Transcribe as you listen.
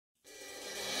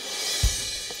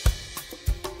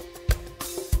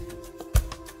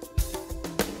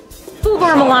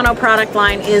Fulgor Milano product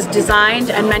line is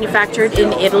designed and manufactured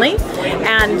in Italy,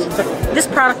 and this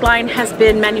product line has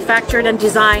been manufactured and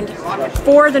designed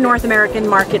for the North American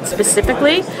market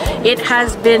specifically. It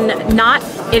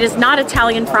is not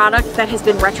Italian product that has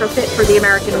been retrofit for the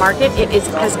American market.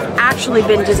 Has actually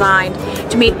been designed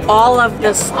to meet all of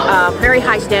the very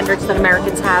high standards that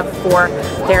Americans have for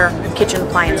their kitchen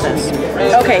appliances.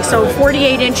 Okay, so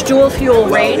 48-inch dual fuel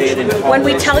range. When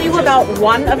we tell you about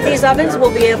one of these ovens,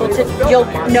 you'll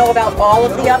know about all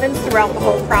of the ovens throughout the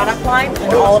whole product line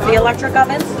and all of the electric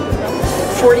ovens.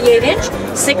 48-inch,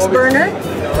 6-burner,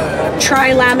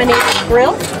 tri-laminated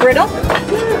griddle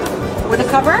with a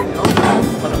cover.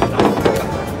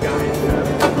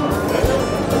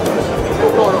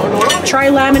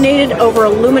 Tri-laminated over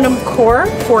aluminum core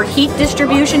for heat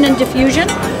distribution and diffusion.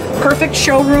 Perfect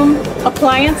showroom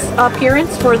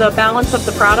appearance for the balance of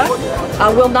the product.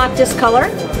 Will not discolor.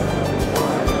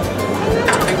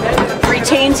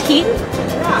 Retains heat.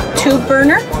 Tube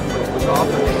burner.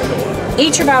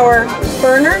 Each of our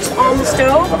burners on the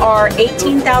stove are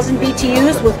 18,000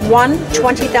 BTUs with one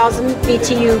 20,000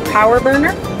 BTU power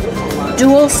burner.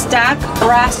 Dual stack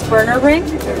brass burner ring.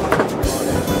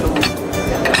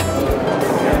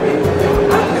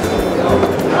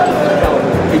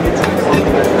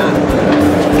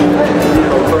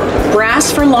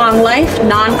 Brass for long life,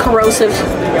 non-corrosive.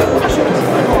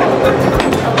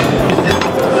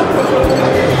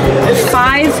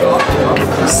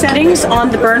 5 settings on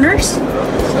the burners.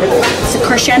 It's a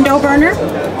crescendo burner,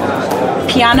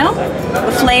 piano.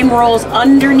 The flame rolls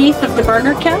underneath of the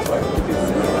burner cap,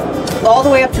 all the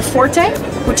way up to forte,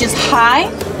 which is high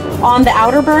on the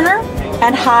outer burner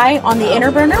and high on the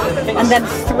inner burner, and then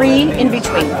 3 in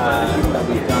between.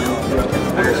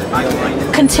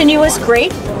 Continuous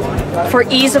grate for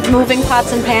ease of moving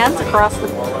pots and pans across the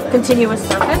continuous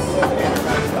surface.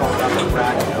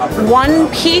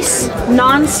 1-piece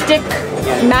non-stick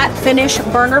matte finish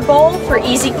burner bowl for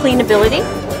easy cleanability.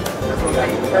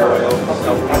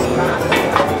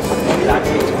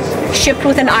 Shipped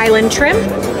with an island trim.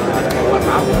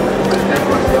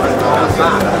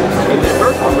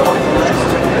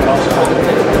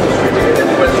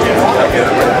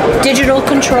 Digital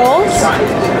controls.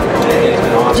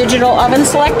 Digital oven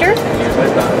selector.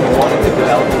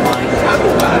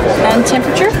 And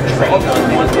temperature.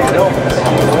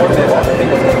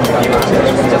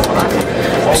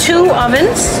 2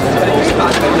 ovens.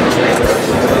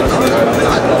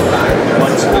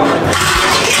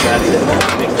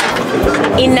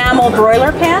 Enamel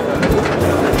broiler pan.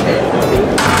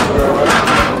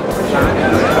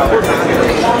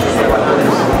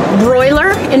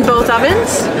 Broiler in both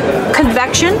ovens.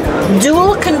 Convection,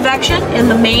 dual convection in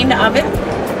the main oven.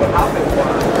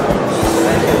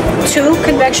 2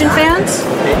 convection fans.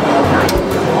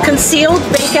 Concealed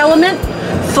bake element,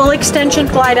 full extension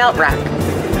glide out rack.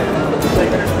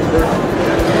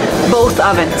 Both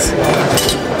ovens.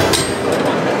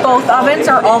 Both ovens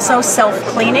are also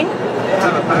self-cleaning.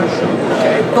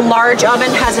 The large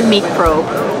oven has a meat probe.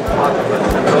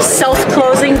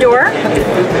 Self-closing door.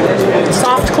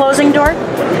 Soft closing door.